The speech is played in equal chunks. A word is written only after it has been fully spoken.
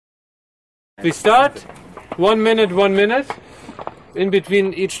We start 1 minute, 1 minute in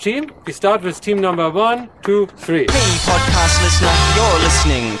between each team. We start with team number 1, 2, 3. Hey podcast listener, you're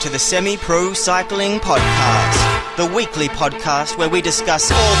listening to the Semi-Pro Cycling Podcast, the weekly podcast where we discuss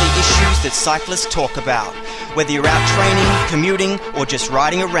all the issues that cyclists talk about. Whether you're out training, commuting, or just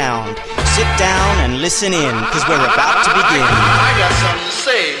riding around, sit down and listen in, because we're about to begin. I got something to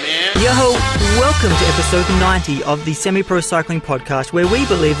say, man. Yo, welcome to episode 90 of the Semi-Pro Cycling Podcast, where we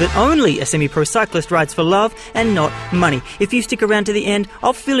believe that only a semi-pro cyclist rides for love and not money. If you stick around to the end,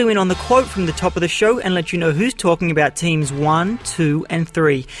 I'll fill you in on the quote from the top of the show and let you know who's talking about teams 1, 2, and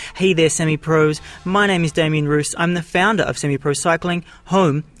 3. Hey there, semi-pros. My name is Damien Roos. I'm the founder of Semi-Pro Cycling,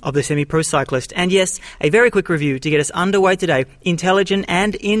 home of the Semi-Pro Cyclist. And yes, a very quick review to get us underway today. Intelligent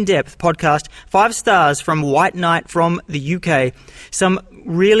and in-depth podcast. 5 stars from White Knight from the UK. Some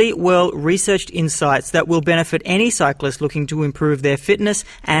really well-researched insights that will benefit any cyclist looking to improve their fitness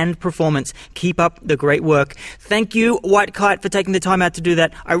and performance. Keep up the great work. Thank you, White Kite, for taking the time out to do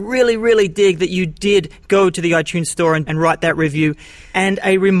that. I really dig that you did go to the iTunes store and write that review. And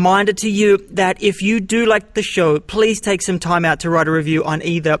a reminder to you that if you do like the show, please take some time out to write a review on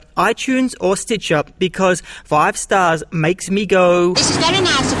either iTunes or Stitcher, because 5 stars makes me go, "This is very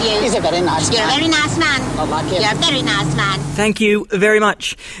nice of you. He's a very nice You're man. a very nice man. I like him. You're a very nice man." Thank you very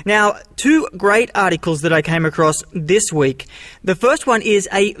much. Now, 2 great articles that I came across this week. The first one is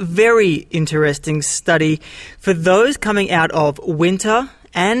a very interesting study for those coming out of winter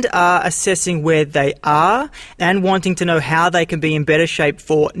and are assessing where they are and wanting to know how they can be in better shape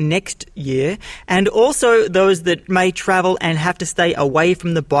for next year, and also those that may travel and have to stay away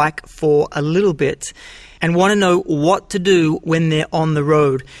from the bike for a little bit and want to know what to do when they're on the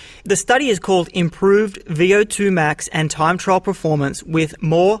road. The study is called Improved VO2 Max and Time Trial Performance with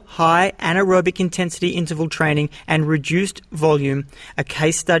More High Anaerobic Intensity Interval Training and Reduced Volume, a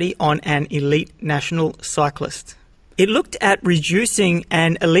case study on an elite national cyclist. It looked at reducing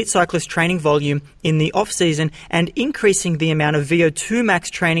an elite cyclist training volume in the off-season and increasing the amount of VO2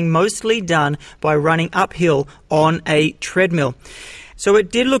 max training, mostly done by running uphill on a treadmill. So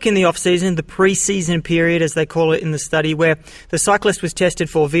it did look in the off-season, the pre-season period, as they call it in the study, where the cyclist was tested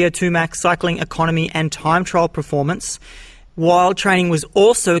for VO2 max, cycling economy, and time trial performance, while training was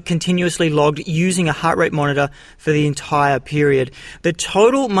also continuously logged using a heart rate monitor for the entire period. The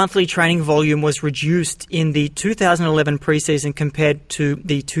total monthly training volume was reduced in the 2011 preseason compared to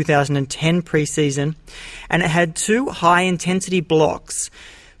the 2010 preseason, and it had 2 high-intensity blocks.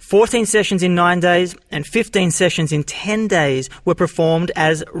 14 sessions in 9 days and 15 sessions in 10 days were performed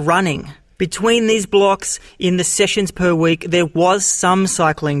as running. Between these blocks, in the sessions per week, there was some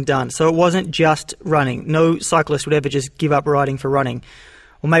cycling done. So it wasn't just running. No cyclist would ever just give up riding for running.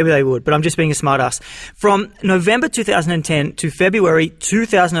 Or maybe they would, but I'm just being a smartass. From November 2010 to February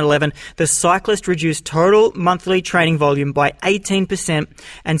 2011, the cyclist reduced total monthly training volume by 18%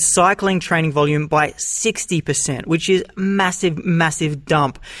 and cycling training volume by 60%, which is massive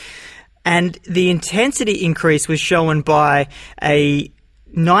dump. And the intensity increase was shown by a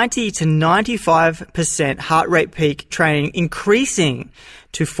 90 to 95% heart rate peak training, increasing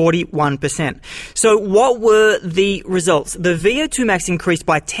to 41%. So what were the results? The VO2 max increased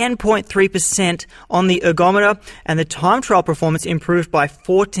by 10.3% on the ergometer, and the time trial performance improved by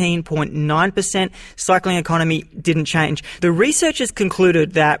 14.9%. Cycling economy didn't change. The researchers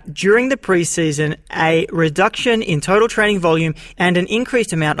concluded that during the preseason, a reduction in total training volume and an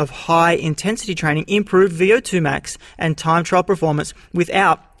increased amount of high intensity training improved VO2 max and time trial performance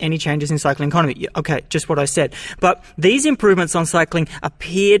without any changes in cycling economy. Okay, just what I said. But these improvements on cycling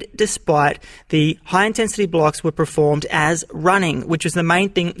appeared despite the high-intensity blocks were performed as running, which was the main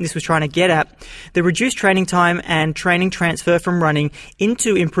thing this was trying to get at. The reduced training time and training transfer from running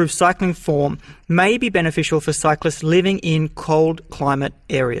into improved cycling form may be beneficial for cyclists living in cold climate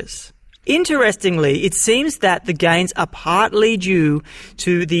areas. Interestingly, it seems that the gains are partly due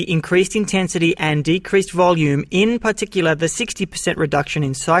to the increased intensity and decreased volume, in particular the 60% reduction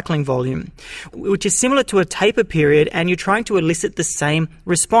in cycling volume, which is similar to a taper period, and you're trying to elicit the same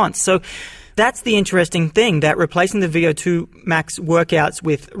response. So that's the interesting thing, that replacing the VO2 max workouts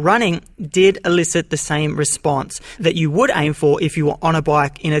with running did elicit the same response that you would aim for if you were on a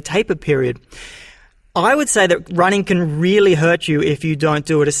bike in a taper period. I would say that running can really hurt you if you don't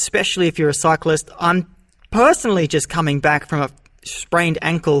do it, especially if you're a cyclist. I'm personally just coming back from a sprained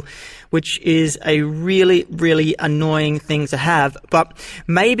ankle which is a really, really annoying thing to have. But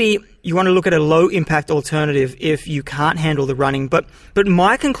maybe you want to look at a low-impact alternative if you can't handle the running. But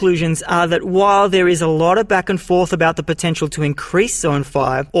my conclusions are that while there is a lot of back and forth about the potential to increase Zone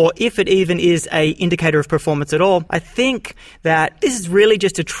 5, or if it even is an indicator of performance at all, I think that this is really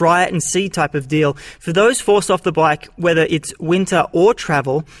just a try it and see type of deal. For those forced off the bike, whether it's winter or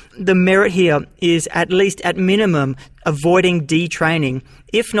travel, the merit here is at least at minimum avoiding detraining,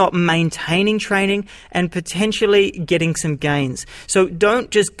 if not maintaining training and potentially getting some gains. So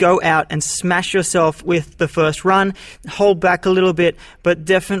don't just go out and smash yourself with the first run, hold back a little bit, but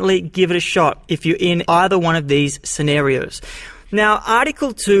definitely give it a shot if you're in either one of these scenarios. Now,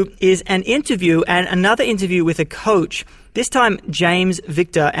 Article 2 is an interview and another interview with a coach, this time James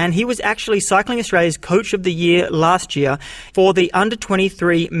Victor, and he was actually Cycling Australia's Coach of the Year last year for the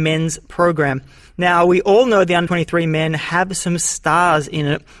Under-23 men's program. Now, we all know the Under-23 men have some stars in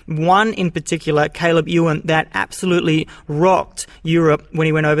it. One in particular, Caleb Ewan, that absolutely rocked Europe when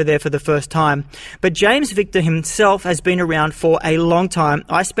he went over there for the first time. But James Victor himself has been around for a long time.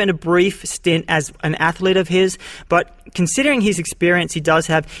 I spent a brief stint as an athlete of his, but considering his experience he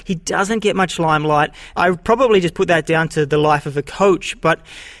doesn't get much limelight. I probably just put that down to the life of a coach. But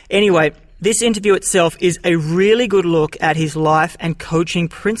anyway, this interview itself is a really good look at his life and coaching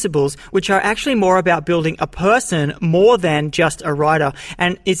principles, which are actually more about building a person more than just a rider.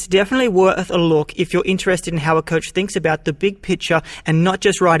 And it's definitely worth a look if you're interested in how a coach thinks about the big picture and not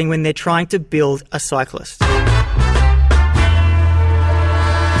just riding when they're trying to build a cyclist.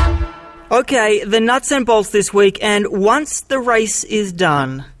 Okay, the nuts and bolts this week, and once the race is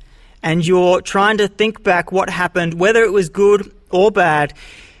done and you're trying to think back what happened, whether it was good or bad,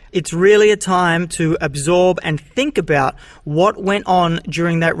 it's really a time to absorb and think about what went on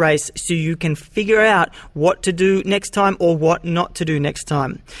during that race so you can figure out what to do next time or what not to do next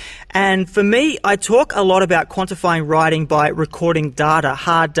time. And for me, I talk a lot about quantifying riding by recording data,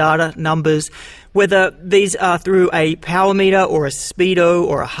 hard data, numbers, whether these are through a power meter or a speedo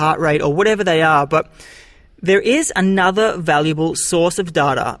or a heart rate or whatever they are. But there is another valuable source of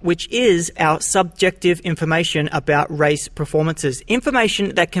data, which is our subjective information about race performances.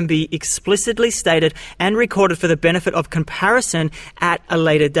 Information that can be explicitly stated and recorded for the benefit of comparison at a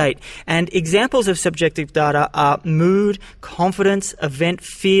later date. And examples of subjective data are mood, confidence, event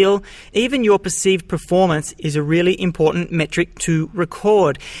feel. Even your perceived performance is a really important metric to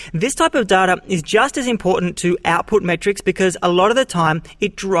record. This type of data is just as important to output metrics because a lot of the time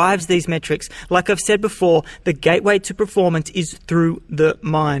it drives these metrics. Like I've said before, the gateway to performance is through the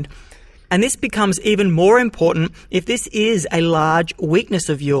mind. And this becomes even more important if this is a large weakness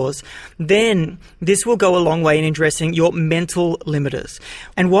of yours. Then this will go a long way in addressing your mental limiters.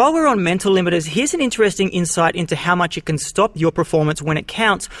 And while we're on mental limiters, here's an interesting insight into how much it can stop your performance when it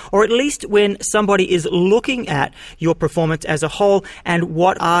counts, or at least when somebody is looking at your performance as a whole, and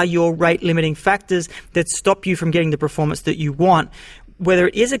what are your rate limiting factors that stop you from getting the performance that you want. Whether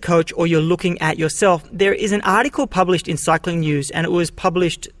it is a coach or you're looking at yourself, there is an article published in Cycling News, and it was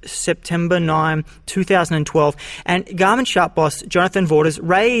published September 9, 2012. And Garmin Sharp boss Jonathan Vaughters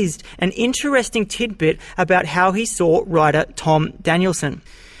raised an interesting tidbit about how he saw rider Tom Danielson.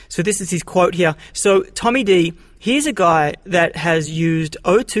 So this is his quote here. So Tommy D, here's a guy that has used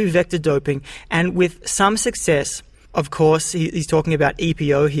O2 vector doping and with some success. Of course, he's talking about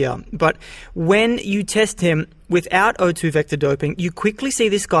EPO here. But when you test him without O2 vector doping, you quickly see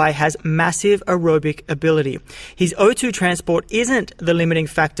this guy has massive aerobic ability. His O2 transport isn't the limiting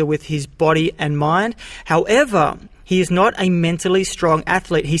factor with his body and mind. However, he is not a mentally strong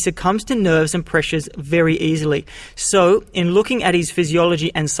athlete. He succumbs to nerves and pressures very easily. So, in looking at his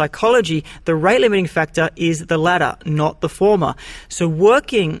physiology and psychology, the rate limiting factor is the latter, not the former. So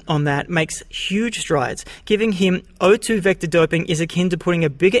working on that makes huge strides. Giving him O2 vector doping is akin to putting a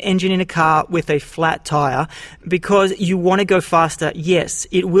bigger engine in a car with a flat tire because you want to go faster. Yes,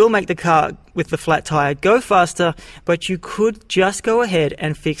 it will make the car with the flat tire go faster, but you could just go ahead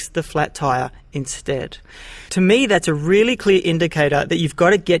and fix the flat tire instead. To me, that's a really clear indicator that you've got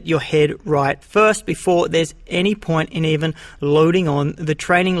to get your head right first before there's any point in even loading on the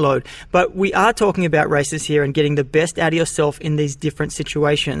training load. But we are talking about races here and getting the best out of yourself in these different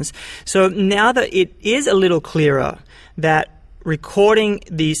situations. So now that it is a little clearer that recording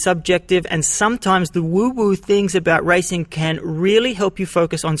the subjective and sometimes the woo-woo things about racing can really help you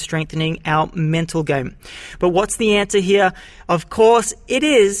focus on strengthening our mental game. But what's the answer here? Of course, it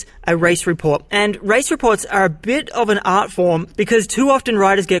is a race report. And race reports are a bit of an art form because too often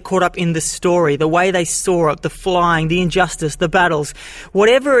riders get caught up in the story, the way they saw it, the flying, the injustice, the battles.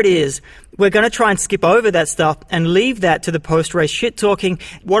 Whatever it is, we're going to try and skip over that stuff and leave that to the post-race shit-talking.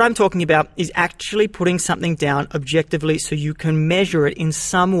 What I'm talking about is actually putting something down objectively so you can measure it in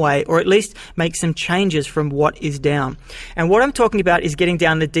some way, or at least make some changes from what is down. And what I'm talking about is getting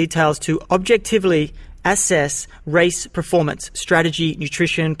down the details to objectively assess race performance, strategy,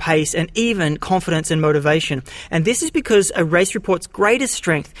 nutrition, pace, and even confidence and motivation. And this is because a race report's greatest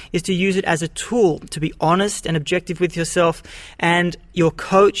strength is to use it as a tool to be honest and objective with yourself and your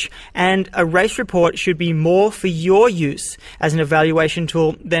coach. And a race report should be more for your use as an evaluation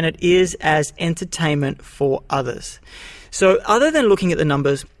tool than it is as entertainment for others. So other than looking at the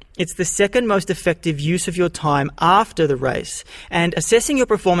numbers, it's the second most effective use of your time after the race. And assessing your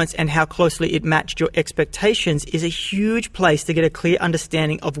performance and how closely it matched your expectations is a huge place to get a clear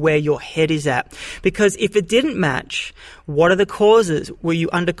understanding of where your head is at. Because if it didn't match, what are the causes? Were you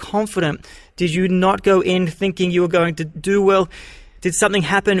underconfident? Did you not go in thinking you were going to do well? Did something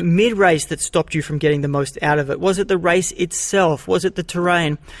happen mid-race that stopped you from getting the most out of it? Was it the race itself? Was it the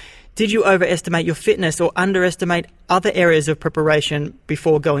terrain? Did you overestimate your fitness or underestimate other areas of preparation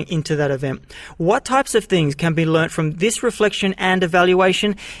before going into that event? What types of things can be learnt from this reflection and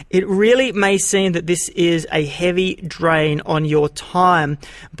evaluation? It really may seem that this is a heavy drain on your time,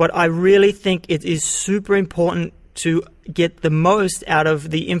 but I really think it is super important to get the most out of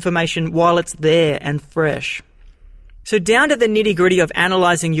the information while it's there and fresh. So down to the nitty-gritty of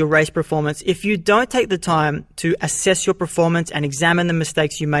analysing your race performance, if you don't take the time to assess your performance and examine the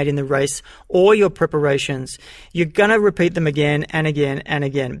mistakes you made in the race or your preparations, you're going to repeat them again and again and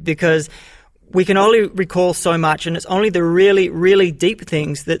again because we can only recall so much, and it's only the really, really deep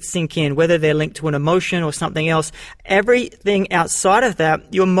things that sink in, whether they're linked to an emotion or something else. Everything outside of that,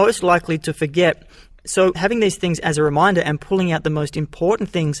 you're most likely to forget. So having these things as a reminder and pulling out the most important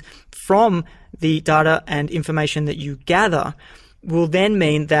things from the data and information that you gather will then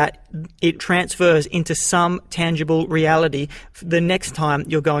mean that it transfers into some tangible reality the next time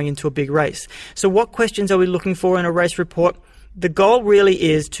you're going into a big race. So what questions are we looking for in a race report? The goal really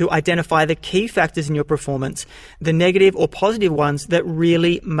is to identify the key factors in your performance, the negative or positive ones that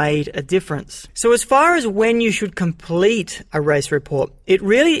really made a difference. So as far as when you should complete a race report, it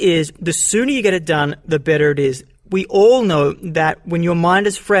really is the sooner you get it done, the better it is. We all know that when your mind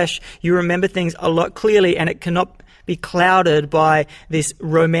is fresh, you remember things a lot clearly and it cannot be clouded by this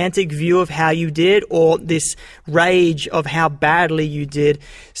romantic view of how you did or this rage of how badly you did.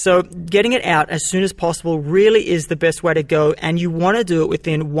 So getting it out as soon as possible really is the best way to go, and you want to do it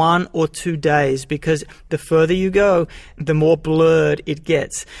within 1 or 2 days because the further you go, the more blurred it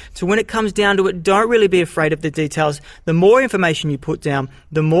gets. So when it comes down to it, don't really be afraid of the details. The more information you put down,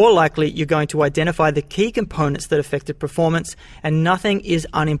 the more likely you're going to identify the key components that affected performance, and nothing is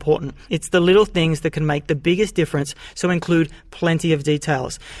unimportant. It's the little things that can make the biggest difference, so include plenty of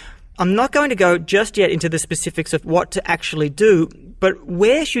details. I'm not going to go just yet into the specifics of what to actually do, but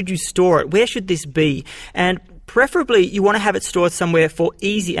where should you store it? Where should this be? And preferably, you want to have it stored somewhere for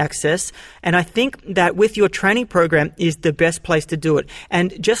easy access, and I think that with your training program is the best place to do it.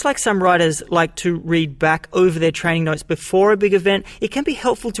 And just like some riders like to read back over their training notes before a big event, it can be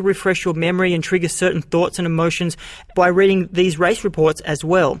helpful to refresh your memory and trigger certain thoughts and emotions by reading these race reports as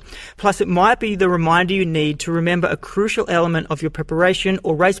well. Plus, it might be the reminder you need to remember a crucial element of your preparation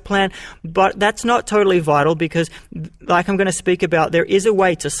or race plan, but that's not totally vital because, like I'm going to speak about, there is a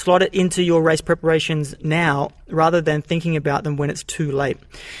way to slot it into your race preparations now rather than thinking about them when it's too late.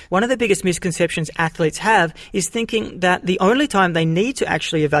 One of the biggest misconceptions athletes have is thinking that the only time they need to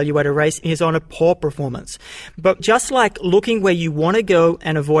actually evaluate a race is on a poor performance. But just like looking where you want to go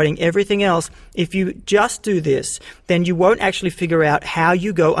and avoiding everything else, if you just do this, then you won't actually figure out how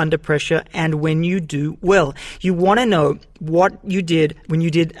you go under pressure and when you do well. You want to know what you did when you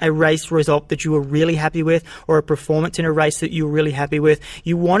did a race result that you were really happy with, or a performance in a race that you were really happy with.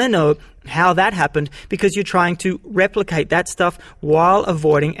 You want to know how that happened because you're trying to replicate that stuff while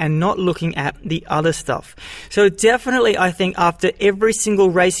avoiding and not looking at the other stuff. So definitely, I think after every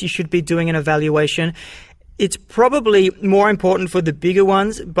single race, you should be doing an evaluation. It's probably more important for the bigger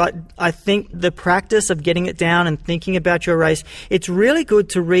ones, but I think the practice of getting it down and thinking about your race, it's really good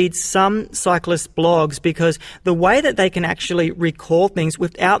to read some cyclist blogs because the way that they can actually recall things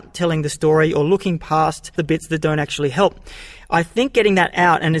without telling the story or looking past the bits that don't actually help. I think getting that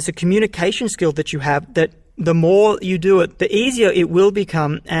out, and it's a communication skill that you have, that the more you do it, the easier it will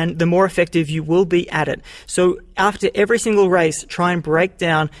become and the more effective you will be at it. So after every single race, try and break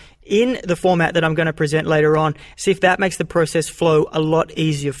down in the format that I'm going to present later on, see if that makes the process flow a lot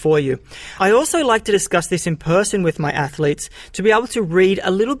easier for you. I also like to discuss this in person with my athletes to be able to read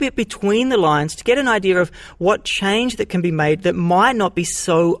a little bit between the lines to get an idea of what change that can be made that might not be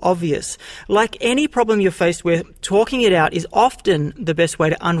so obvious. Like any problem you're faced with, talking it out is often the best way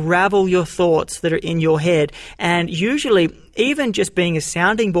to unravel your thoughts that are in your head, and usually even just being a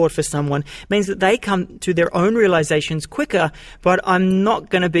sounding board for someone means that they come to their own realizations quicker, but I'm not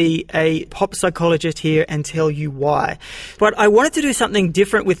going to be a pop psychologist here and tell you why. But I wanted to do something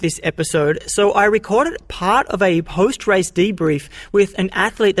different with this episode, so I recorded part of a post-race debrief with an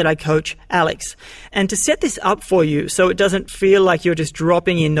athlete that I coach, Alex. And to set this up for you so it doesn't feel like you're just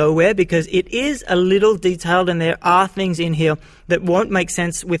dropping in nowhere, because it is a little detailed and there are things in here that won't make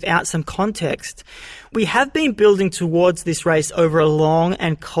sense without some context. We have been building towards this race over a long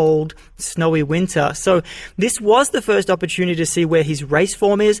and cold, snowy winter. So this was the first opportunity to see where his race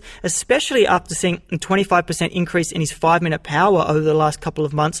form is, especially after seeing a 25% increase in his 5-minute power over the last couple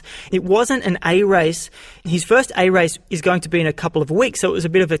of months. It wasn't an A race. His first A race is going to be in a couple of weeks, so it was a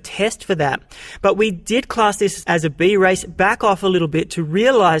bit of a test for that. But we did class this as a B race, back off a little bit to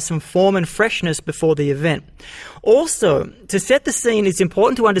realize some form and freshness before the event. Also, to set the scene, it's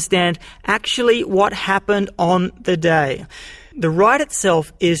important to understand actually what happened on the day. The ride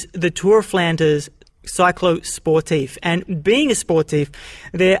itself is the Tour of Flanders Cyclo-Sportif, and being a sportif,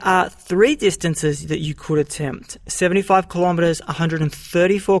 there are 3 distances that you could attempt: 75 kilometres,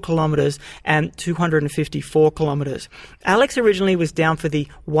 134 kilometres, and 254 kilometres. Alex originally was down for the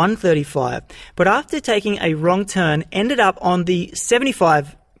 135, but after taking a wrong turn, ended up on the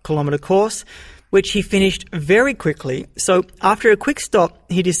 75 kilometre course, which he finished very quickly. So after a quick stop,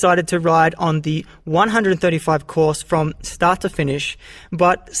 he decided to ride on the 135 course from start to finish.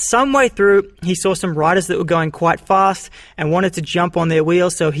 But some way through, he saw some riders that were going quite fast and wanted to jump on their wheel,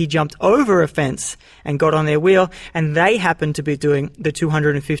 so he jumped over a fence and got on their wheel, and they happened to be doing the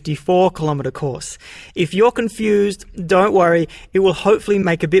 254 kilometre course. If you're confused, don't worry. It will hopefully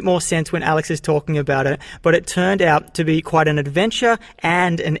make a bit more sense when Alex is talking about it, but it turned out to be quite an adventure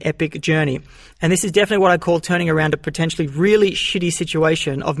and an epic journey. And this is definitely what I call turning around a potentially really shitty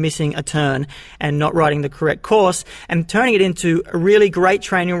situation of missing a turn and not riding the correct course, and turning it into a really great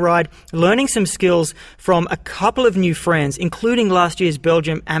training ride, learning some skills from a couple of new friends, including last year's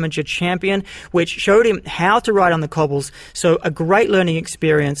Belgium amateur champion, which showed him how to ride on the cobbles. So a great learning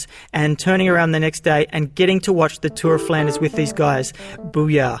experience, and turning around the next day and getting to watch the Tour of Flanders with these guys.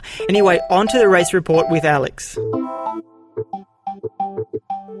 Booyah. Anyway, on to the race report with Alex.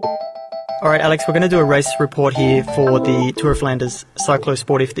 All right, Alex, we're going to do a race report here for the Tour of Flanders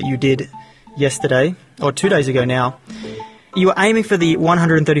Cyclo-Sportif that you did yesterday, or 2 days ago now. You were aiming for the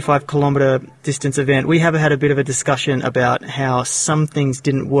 135-kilometre distance event. We have had a bit of a discussion about how some things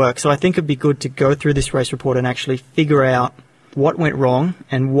didn't work, so I think it'd be good to go through this race report and actually figure out what went wrong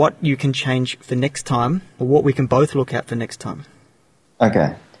and what you can change for next time, or what we can both look at for next time.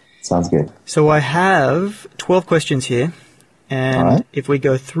 Okay, sounds good. So I have 12 questions here. And right. If we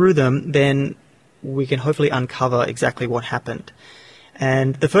go through them, then we can hopefully uncover exactly what happened.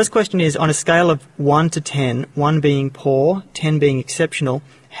 And the first question is, on a scale of 1 to 10, 1 being poor, 10 being exceptional,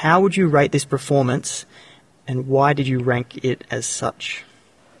 how would you rate this performance, and why did you rank it as such?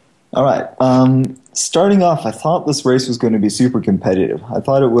 All right. Starting off, I thought this race was going to be super competitive. I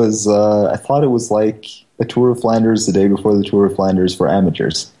thought it was like a Tour of Flanders the day before the Tour of Flanders for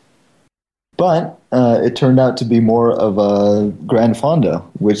amateurs. But it turned out to be more of a Gran Fondo,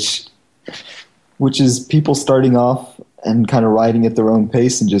 which is people starting off and kind of riding at their own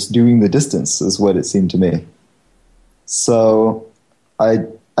pace and just doing the distance, is what it seemed to me. So I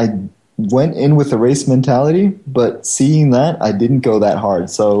went in with a race mentality, but seeing that, I didn't go that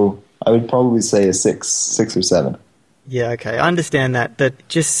hard. So I would probably say a 6 or 7. Yeah, okay. I understand that. That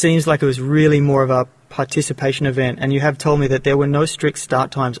just seems like it was really more of a participation event, and you have told me that there were no strict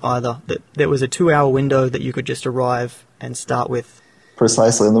start times either, that there was a 2-hour window that you could just arrive and start with.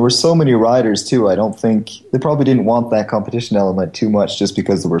 Precisely, and there were so many riders too. I don't think they probably didn't want that competition element too much, just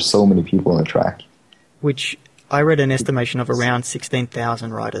because there were so many people on the track. Which I read an estimation of around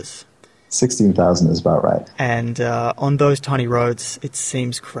 16,000 riders. 16,000 is about right. And on those tiny roads, it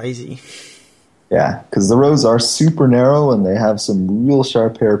seems crazy. Yeah, because the roads are super narrow and they have some real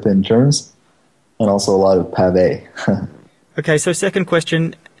sharp hairpin turns. And also a lot of pavé. Okay, so second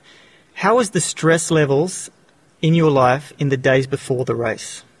question. How was the stress levels in your life in the days before the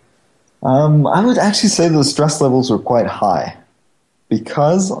race? I would actually say the stress levels were quite high.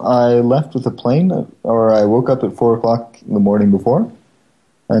 Because I left with a plane, or I woke up at 4 o'clock in the morning before,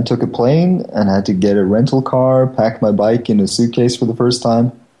 and took a plane and had to get a rental car, pack my bike in a suitcase for the first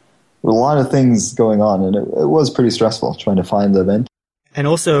time, were a lot of things going on, and it was pretty stressful trying to find the event. And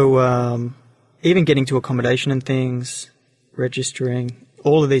also, even getting to accommodation and things, registering,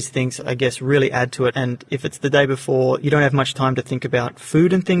 all of these things, I guess, really add to it. And if it's the day before, you don't have much time to think about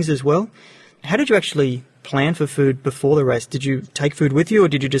food and things as well. How did you actually plan for food before the race? Did you take food with you, or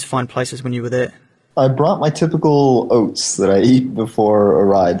did you just find places when you were there? I brought my typical oats that I eat before a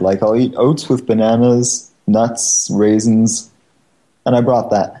ride. Like, I'll eat oats with bananas, nuts, raisins, and I brought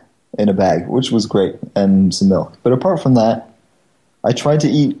that in a bag, which was great, and some milk. But apart from that, I tried to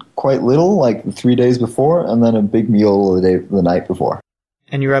eat quite little, like the 3 days before, and then a big meal the night before.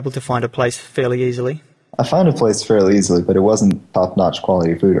 And you were able to find a place fairly easily? I found a place fairly easily, but it wasn't top-notch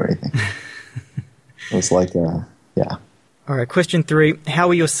quality food or anything. It was like, yeah. All right, question 3. How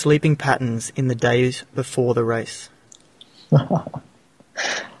were your sleeping patterns in the days before the race?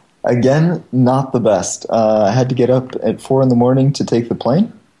 Again, not the best. I had to get up at 4 a.m. to take the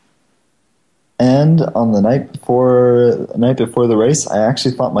plane. And on the night before the race, I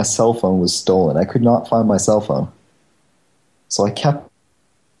actually thought my cell phone was stolen. I could not find my cell phone. So I kept the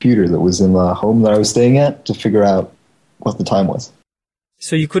computer that was in the home that I was staying at to figure out what the time was.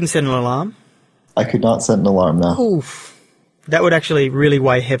 So you couldn't set an alarm? I could not set an alarm, no. Oof. That would actually really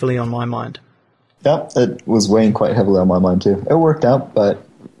weigh heavily on my mind. Yep, it was weighing quite heavily on my mind too. It worked out, but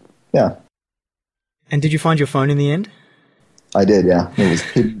yeah. And did you find your phone in the end? I did, yeah. It was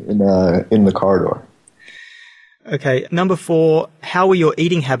hidden in the car door. Okay, number 4, how were your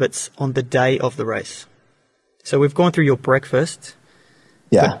eating habits on the day of the race? So we've gone through your breakfast.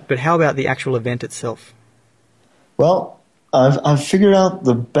 Yeah. But how about the actual event itself? Well, I've figured out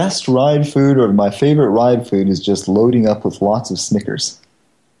the best ride food, or my favorite ride food, is just loading up with lots of Snickers.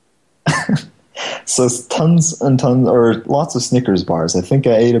 So tons and tons, or lots of Snickers bars. I think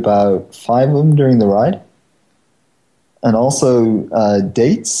I ate about 5 of them during the ride. And also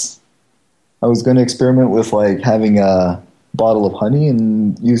dates. I was going to experiment with like having a bottle of honey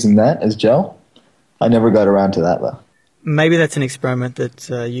and using that as gel. I never got around to that though. Maybe that's an experiment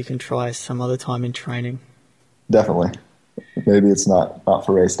that you can try some other time in training. Definitely. Maybe it's not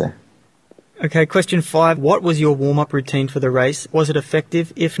for race day. Okay, question 5. What was your warm-up routine for the race? Was it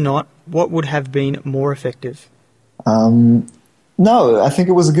effective? If not, what would have been more effective? No, I think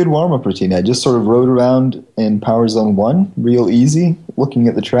it was a good warm-up routine. I just sort of rode around in Power Zone 1, real easy, looking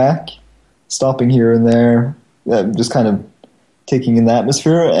at the track, stopping here and there, just kind of taking in the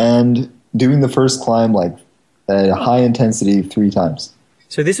atmosphere, and doing the first climb like at a high intensity 3 times.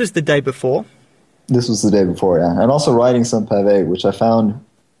 So this was the day before? This was the day before, yeah. And also riding some pavé, which I found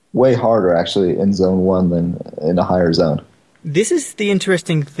way harder actually in Zone 1 than in a higher zone. This is the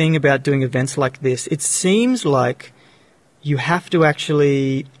interesting thing about doing events like this. It seems like you have to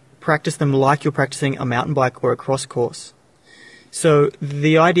actually practice them like you're practicing a mountain bike or a cross course. So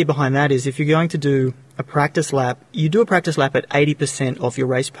the idea behind that is if you're going to do a practice lap, you do a practice lap at 80% of your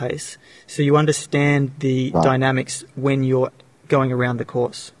race pace. So you understand the dynamics when you're going around the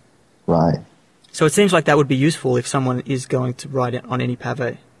course. Right. So it seems like that would be useful if someone is going to ride it on any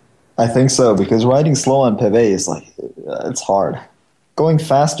pavé. I think so, because riding slow on pavé is like, it's hard. Going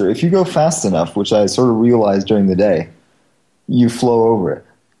faster, if you go fast enough, which I sort of realized during the day, you flow over it.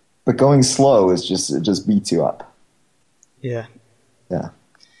 But going slow is it just beats you up. Yeah. Yeah.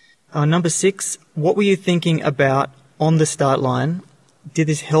 Number 6, what were you thinking about on the start line? Did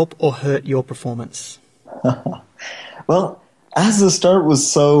this help or hurt your performance? Well, as the start was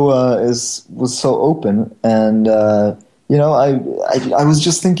so open, and I was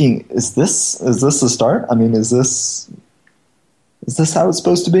just thinking, is this the start? I mean, is this how it's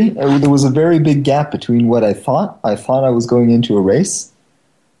supposed to be? There was a very big gap between what I thought I was going into a race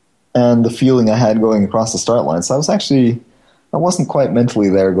and the feeling I had going across the start line. So I wasn't quite mentally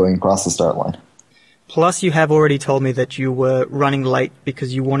there going across the start line. Plus, you have already told me that you were running late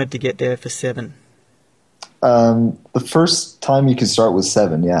because you wanted to get there for 7. The first time you could start was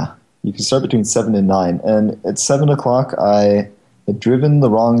 7, yeah. You could start between 7 and 9. And at 7 o'clock, I had driven the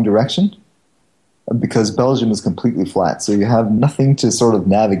wrong direction because Belgium is completely flat. So you have nothing to sort of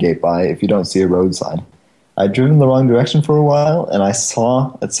navigate by if you don't see a road sign. I'd driven the wrong direction for a while, and at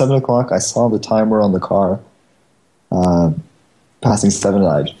 7 o'clock, I saw the timer on the car passing 7,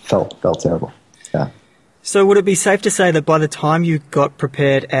 and I felt terrible. Yeah. So would it be safe to say that by the time you got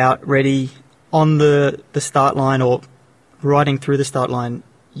prepared out, ready on the start line or riding through the start line,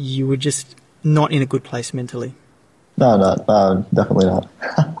 you were just not in a good place mentally? No, definitely not.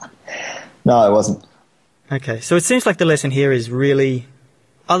 No, I wasn't. Okay, so it seems like the lesson here is really,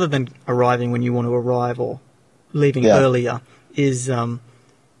 other than arriving when you want to arrive or leaving earlier, is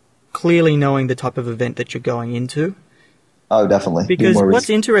clearly knowing the type of event that you're going into Oh, definitely. Because what's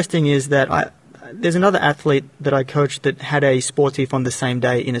interesting is that there's another athlete that I coached that had a sportif on the same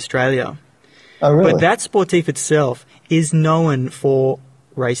day in Australia. Oh, really? But that sportif itself is known for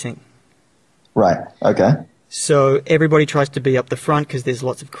racing. Right, okay. So everybody tries to be up the front because there's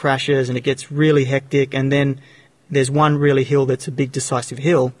lots of crashes and it gets really hectic. And then there's one really hill that's a big decisive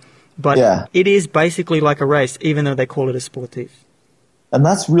hill. But it is basically like a race, even though they call it a sportif. And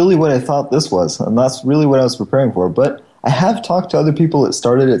that's really what I thought this was. And that's really what I was preparing for. But I have talked to other people that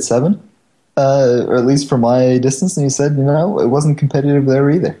started at 7, or at least for my distance, and he said, it wasn't competitive there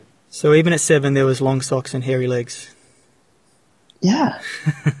either. So even at 7, there was long socks and hairy legs. Yeah.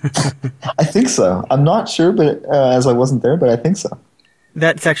 I think so. I'm not sure, but as I wasn't there, but I think so.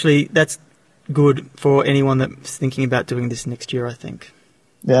 That's good for anyone that's thinking about doing this next year, I think.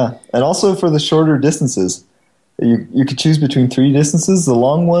 Yeah, and also for the shorter distances. You could choose between 3 distances. The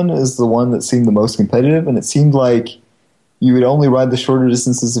long one is the one that seemed the most competitive, and it seemed like you would only ride the shorter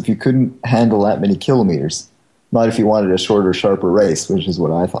distances if you couldn't handle that many kilometers, not if you wanted a shorter, sharper race, which is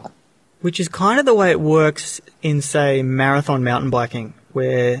what I thought. Which is kind of the way it works in, say, marathon mountain biking,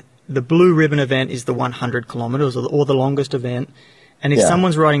 where the blue ribbon event is the 100 kilometers or the longest event, and if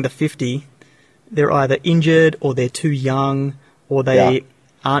someone's riding the 50, they're either injured or they're too young or they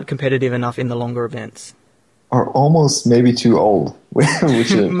aren't competitive enough in the longer events. Or almost maybe too old.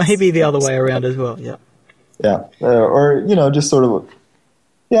 Which is, maybe the other way around as well, yeah. Yeah, or, just sort of,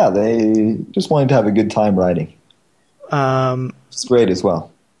 they just wanted to have a good time riding. It's great as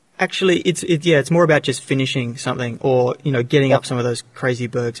well. Actually, it's more about just finishing something or, getting up some of those crazy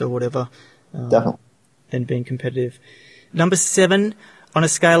bergs or whatever. Definitely. Than being competitive. Number 7, on a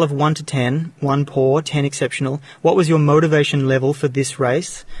scale of 1 to 10, 1 poor, 10 exceptional, what was your motivation level for this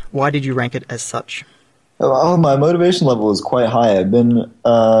race? Why did you rank it as such? Oh, my motivation level is quite high. I've been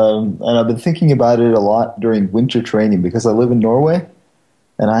thinking about it a lot during winter training because I live in Norway,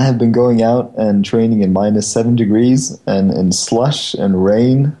 and I have been going out and training in -7 degrees and in slush and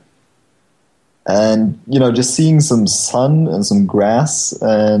rain, and just seeing some sun and some grass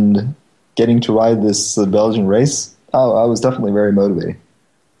and getting to ride this Belgian race. Oh, I was definitely very motivated.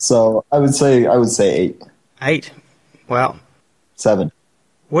 So I would say 8. 8. Wow. 7.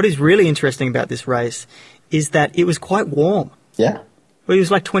 What is really interesting about this race is that it was quite warm. Yeah. Well, it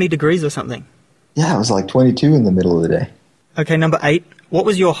was like 20 degrees or something. Yeah, it was like 22 in the middle of the day. Okay, number 8. What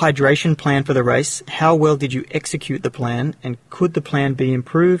was your hydration plan for the race? How well did you execute the plan? And could the plan be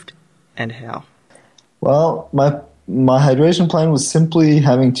improved? And how? Well, my hydration plan was simply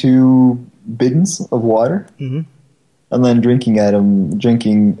having 2 bidons of water. Mm-hmm. And then drinking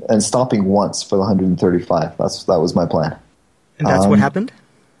and stopping once for the 135. That was my plan. And that's what happened?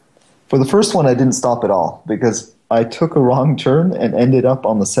 For the first one, I didn't stop at all because I took a wrong turn and ended up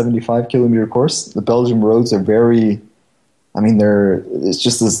on the 75-kilometer course. The Belgian roads are it's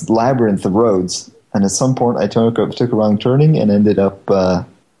just this labyrinth of roads. And at some point, I took a wrong turning and ended up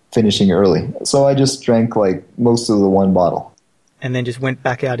finishing early. So I just drank most of the 1 bottle. And then just went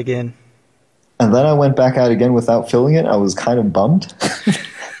back out again. And then I went back out again without filling it. I was kind of bummed.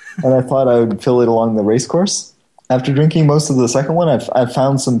 And I thought I would fill it along the race course. After drinking most of the second one, I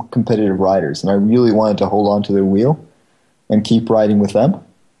found some competitive riders, and I really wanted to hold on to their wheel and keep riding with them.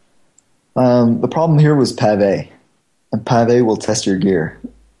 The problem here was pavé, and pavé will test your gear.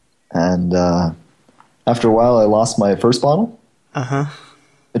 And after a while, I lost my first bottle. Uh-huh.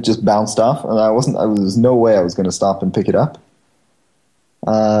 It just bounced off, and there was no way I was going to stop and pick it up.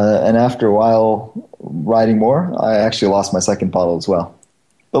 And after a while riding more, I actually lost my second bottle as well.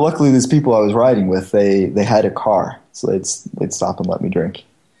 But luckily, these people I was riding with, they had a car, so they'd stop and let me drink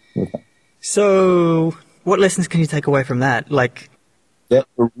with them. So, what lessons can you take away from that? Get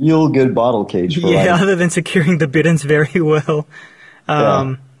a real good bottle cage for riding. Other than securing the bidons very well.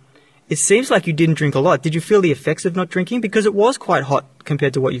 It seems like you didn't drink a lot. Did you feel the effects of not drinking? Because it was quite hot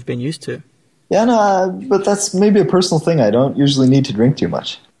compared to what you've been used to. Yeah, no, but that's maybe a personal thing. I don't usually need to drink too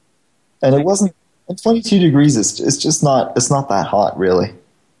much. And it wasn't... At 22 degrees, it's just not... It's not that hot, really.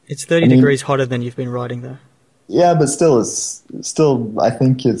 It's 30 degrees hotter than you've been riding, though. Yeah, but still, I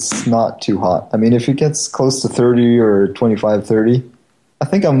think it's not too hot. I mean, if it gets close to 30 or 25, 30, I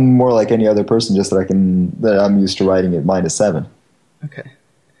think I'm more like any other person, just that I'm used to riding at -7. Okay.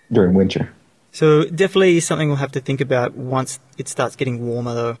 During winter. So definitely something we'll have to think about once it starts getting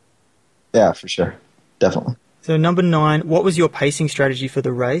warmer, though. Yeah, for sure. Definitely. So number 9, what was your pacing strategy for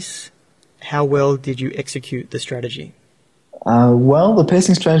the race? How well did you execute the strategy? Well, the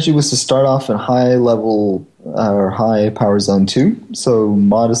pacing strategy was to start off in high level or high power zone 2, so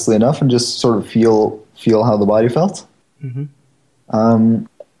modestly enough, and just sort of feel how the body felt. Mm-hmm.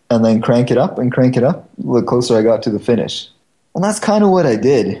 And then crank it up the closer I got to the finish. And that's kind of what I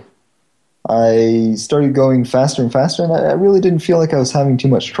did. I started going faster and faster, and I really didn't feel like I was having too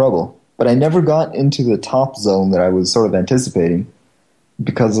much trouble. But I never got into the top zone that I was sort of anticipating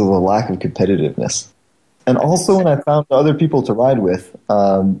because of the lack of competitiveness. And also when I found other people to ride with,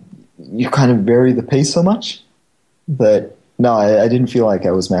 you kind of vary the pace so much that, no, I didn't feel like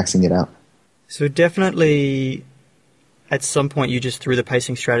I was maxing it out. So definitely at some point you just threw the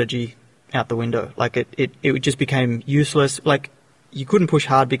pacing strategy out the window. Like it just became useless. Like you couldn't push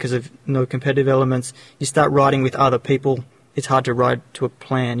hard because of no competitive elements. You start riding with other people. It's hard to ride to a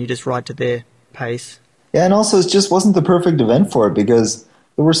plan. You just ride to their pace. Yeah, and also it just wasn't the perfect event for it because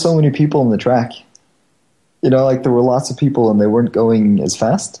there were so many people on the track. You know, like there were lots of people and they weren't going as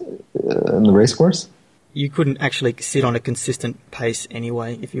fast in the race course. You couldn't actually sit on a consistent pace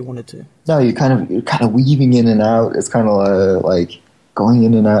anyway if you wanted to. No, you're kind of weaving in and out. It's kind of like going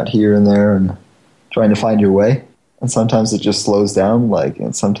in and out here and there and trying to find your way. And sometimes it just slows down,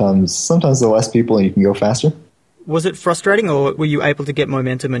 and sometimes there are less people and you can go faster. Was it frustrating, or were you able to get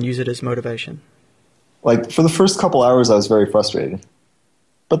momentum and use it as motivation? Like, for the first couple hours, I was very frustrated.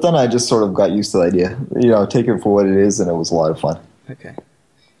 But then I just sort of got used to the idea. You know, take it for what it is, and it was a lot of fun. Okay.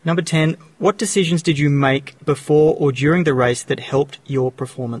 Number 10, what decisions did you make before or during the race that helped your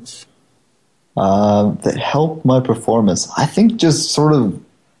performance? That helped my performance? I think just sort of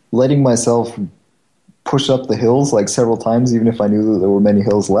letting myself push up the hills like several times, even if I knew that there were many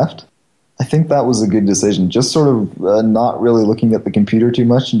hills left. I think that was a good decision. Just sort of not really looking at the computer too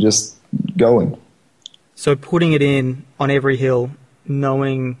much and just going. So putting it in on every hill,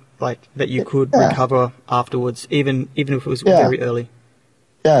 knowing that you could recover afterwards, even if it was very early.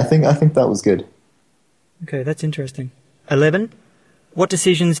 Yeah, I think that was good. Okay, that's interesting. 11. What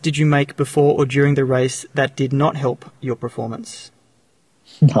decisions did you make before or during the race that did not help your performance?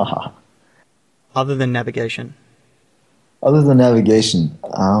 Other than navigation. Other than navigation,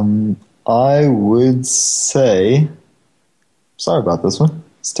 I would say... Sorry about this one.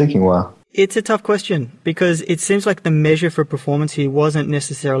 It's taking a while. It's a tough question because it seems like the measure for performance here wasn't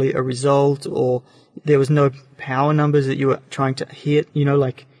necessarily a result, or there was no power numbers that you were trying to hit,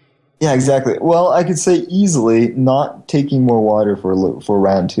 Yeah, exactly. Well, I could say easily not taking more water for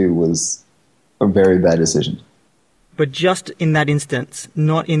round 2 was a very bad decision. But just in that instance,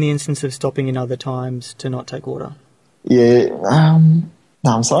 not in the instance of stopping in other times to not take water. Yeah,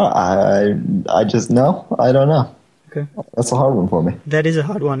 no, I'm sorry. I just, no, I don't know. Okay. That's a hard one for me. That is a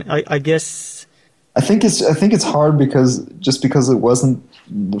hard one. I guess... I think it's hard because it wasn't,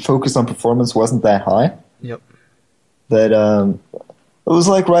 the focus on performance wasn't that high. Yep. That, it was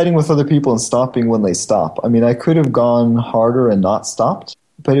like riding with other people and stopping when they stop. I mean, I could have gone harder and not stopped,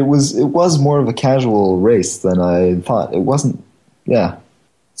 but it was more of a casual race than I thought. It wasn't, yeah.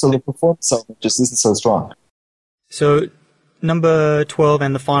 So the performance element just isn't so strong. So, number 12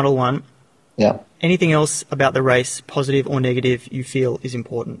 and the final one. Yeah. Anything else about the race, positive or negative, you feel is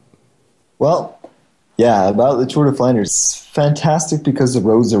important? Well, yeah, about the Tour de Flanders, it's fantastic because the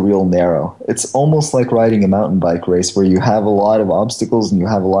roads are real narrow. It's almost like riding a mountain bike race where you have a lot of obstacles and you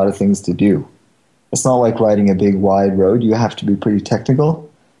have a lot of things to do. It's not like riding a big wide road. You have to be pretty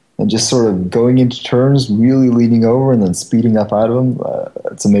technical and just sort of going into turns, really leaning over and then speeding up out of them.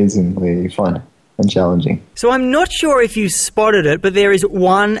 It's amazingly fun and challenging. So I'm not sure if you spotted it, but there is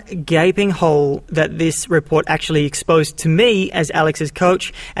one gaping hole that this report actually exposed to me as Alex's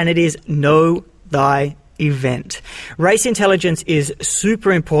coach, and it is know thy event. Race intelligence is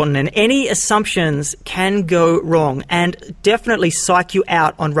super important, and any assumptions can go wrong and definitely psych you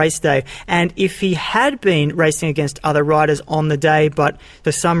out on race day. And if he had been racing against other riders on the day, but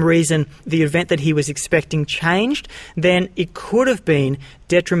for some reason the event that he was expecting changed, then it could have been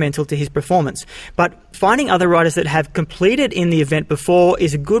detrimental to his performance. But finding other riders that have completed in the event before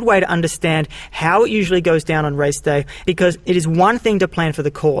is a good way to understand how it usually goes down on race day, because it is one thing to plan for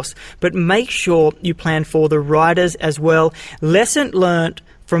the course, but make sure you plan for the riders as well. Lesson learnt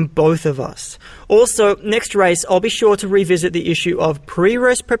from both of us. Also, next race, I'll be sure to revisit the issue of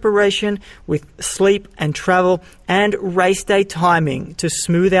pre-race preparation with sleep and travel and race day timing to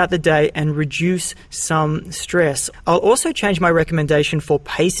smooth out the day and reduce some stress. I'll also change my recommendation for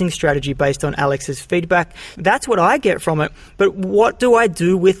pacing strategy based on Alex's feedback. That's what I get from it. But what do I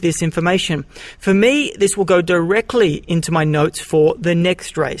do with this information? For me, this will go directly into my notes for the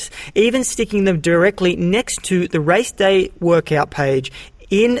next race, even sticking them directly next to the race day workout page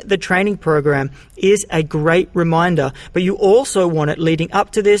in the training program is a great reminder, but you also want it leading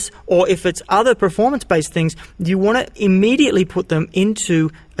up to this, or if it's other performance-based things, you want to immediately put them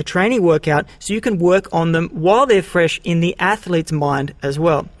into a a training workout so you can work on them while they're fresh in the athlete's mind as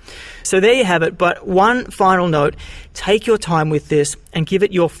well. So there you have it. But one final note, take your time with this and give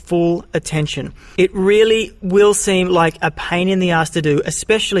it your full attention. It really will seem like a pain in the ass to do,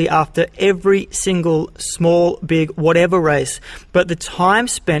 especially after every single small, big, whatever race. But the time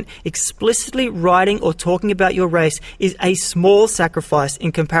spent explicitly writing or talking about your race is a small sacrifice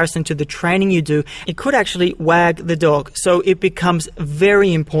in comparison to the training you do. It could actually wag the dog. So it becomes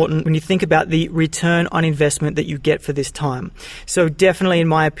very important when you think about the return on investment that you get for this time. So definitely, in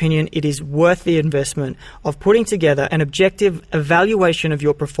my opinion, it is worth the investment of putting together an objective evaluation of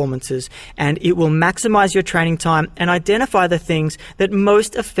your performances, and it will maximize your training time and identify the things that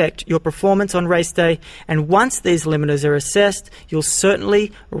most affect your performance on race day. And once these limiters are assessed, you'll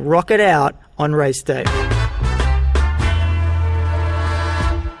certainly rock it out on race day.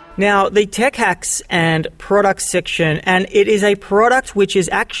 Now, the tech hacks and products section, and it is a product which is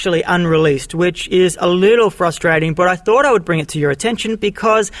actually unreleased, which is a little frustrating, but I thought I would bring it to your attention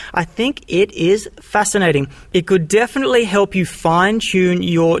because I think it is fascinating. It could definitely help you fine-tune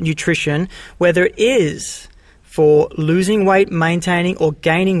your nutrition, whether it is for losing weight, maintaining, or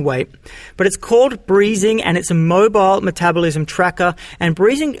gaining weight. But it's called Breezing, and it's a mobile metabolism tracker. And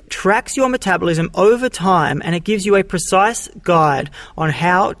Breezing tracks your metabolism over time, and it gives you a precise guide on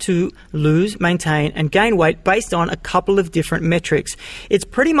how to lose, maintain, and gain weight based on a couple of different metrics. It's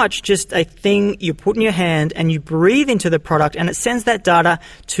pretty much just a thing you put in your hand, and you breathe into the product, and it sends that data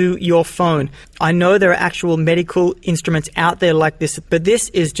to your phone. I know there are actual medical instruments out there like this, but this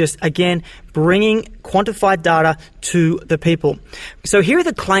is just, again, bringing quantified data to the people. So here are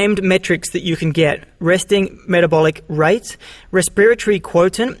the claimed metrics that you can get. Resting metabolic rate, respiratory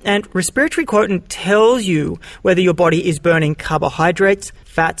quotient, and respiratory quotient tells you whether your body is burning carbohydrates,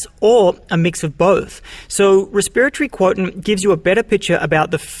 fats, or a mix of both. So respiratory quotient gives you a better picture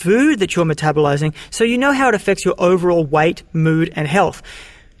about the food that you're metabolizing, so you know how it affects your overall weight, mood, and health.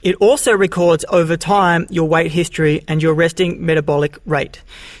 It also records over time your weight history and your resting metabolic rate.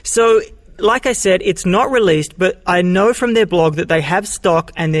 So, like I said, it's not released, but I know from their blog that they have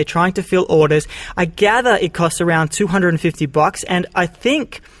stock and they're trying to fill orders. I gather it costs around $250, and I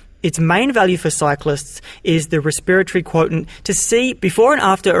think its main value for cyclists is the respiratory quotient to see before and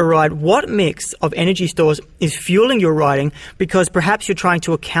after a ride what mix of energy stores is fueling your riding, because perhaps you're trying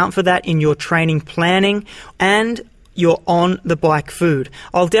to account for that in your training planning and your on-the-bike food.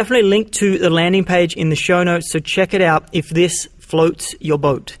 I'll definitely link to the landing page in the show notes, so check it out if this floats your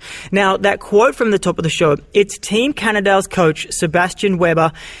boat. Now, that quote from the top of the show, it's Team Cannondale's coach, Sebastian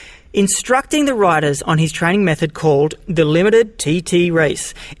Weber, instructing the riders on his training method called the Limited TT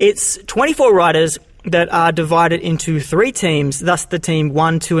Race. It's 24 riders that are divided into 3 teams, thus the team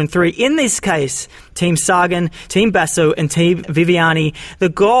 1, 2, and 3. In this case, Team Sagan, Team Basso, and Team Viviani. The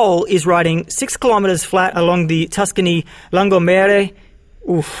goal is riding 6 kilometers flat along the Tuscany Lungomare.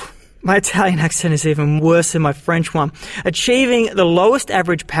 Oof. My Italian accent is even worse than my French one. Achieving the lowest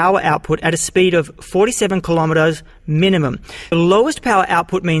average power output at a speed of 47 kilometers minimum. The lowest power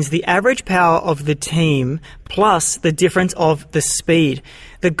output means the average power of the team plus the difference of the speed.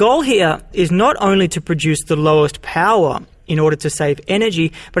 The goal here is not only to produce the lowest power in order to save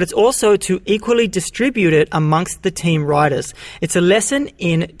energy, but it's also to equally distribute it amongst the team riders. It's a lesson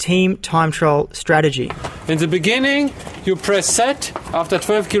in team time trial strategy. In the beginning, you press set. After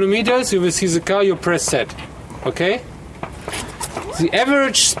 12 kilometers, you will see the car, you press set. Okay? The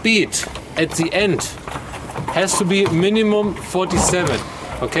average speed at the end has to be minimum 47.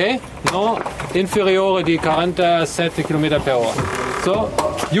 Okay? No inferiore di 47 km per hour. So,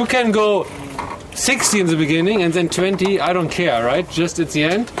 you can go 60 in the beginning and then 20, I don't care, right? Just at the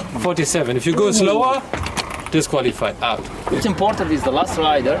end, 47. If you go slower, disqualified, out. What's important is the last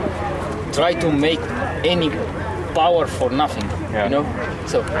rider try to make any power for nothing, you know?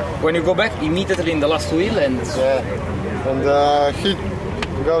 So when you go back immediately in the last wheel and he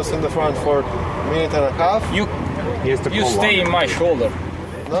goes in the front for a minute and a half. You stay in my shoulder.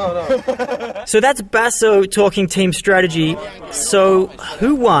 No. So that's Basso talking team strategy. So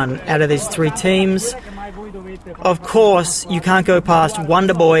who won out of these 3 teams? Of course, you can't go past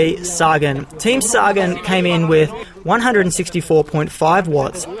Wonderboy Sagan. Team Sagan came in with 164.5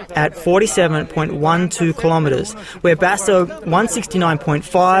 watts at 47.12 kilometers, where Basso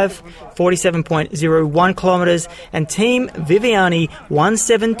 169.5, 47.01 kilometers, and Team Viviani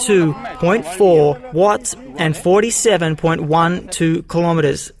 172.4 watts and 47.12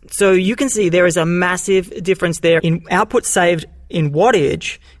 kilometers. So you can see there is a massive difference there in output saved in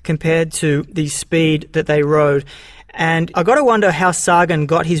wattage compared to the speed that they rode. And I got to wonder how Sagan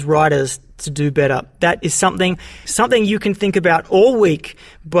got his riders to do better. That is something you can think about all week,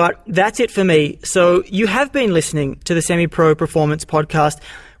 but that's it for me. So you have been listening to the Semi-Pro Performance Podcast.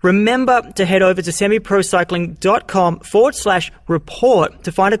 Remember to head over to semiprocycling.com/report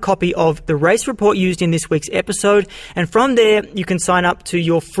to find a copy of the race report used in this week's episode. And from there, you can sign up to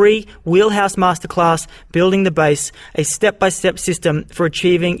your free Wheelhouse Masterclass, Building the Base, a step-by-step system for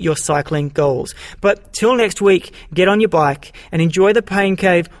achieving your cycling goals. But till next week, get on your bike and enjoy the Pain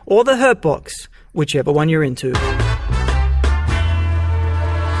Cave or the Hurt Box, whichever one you're into.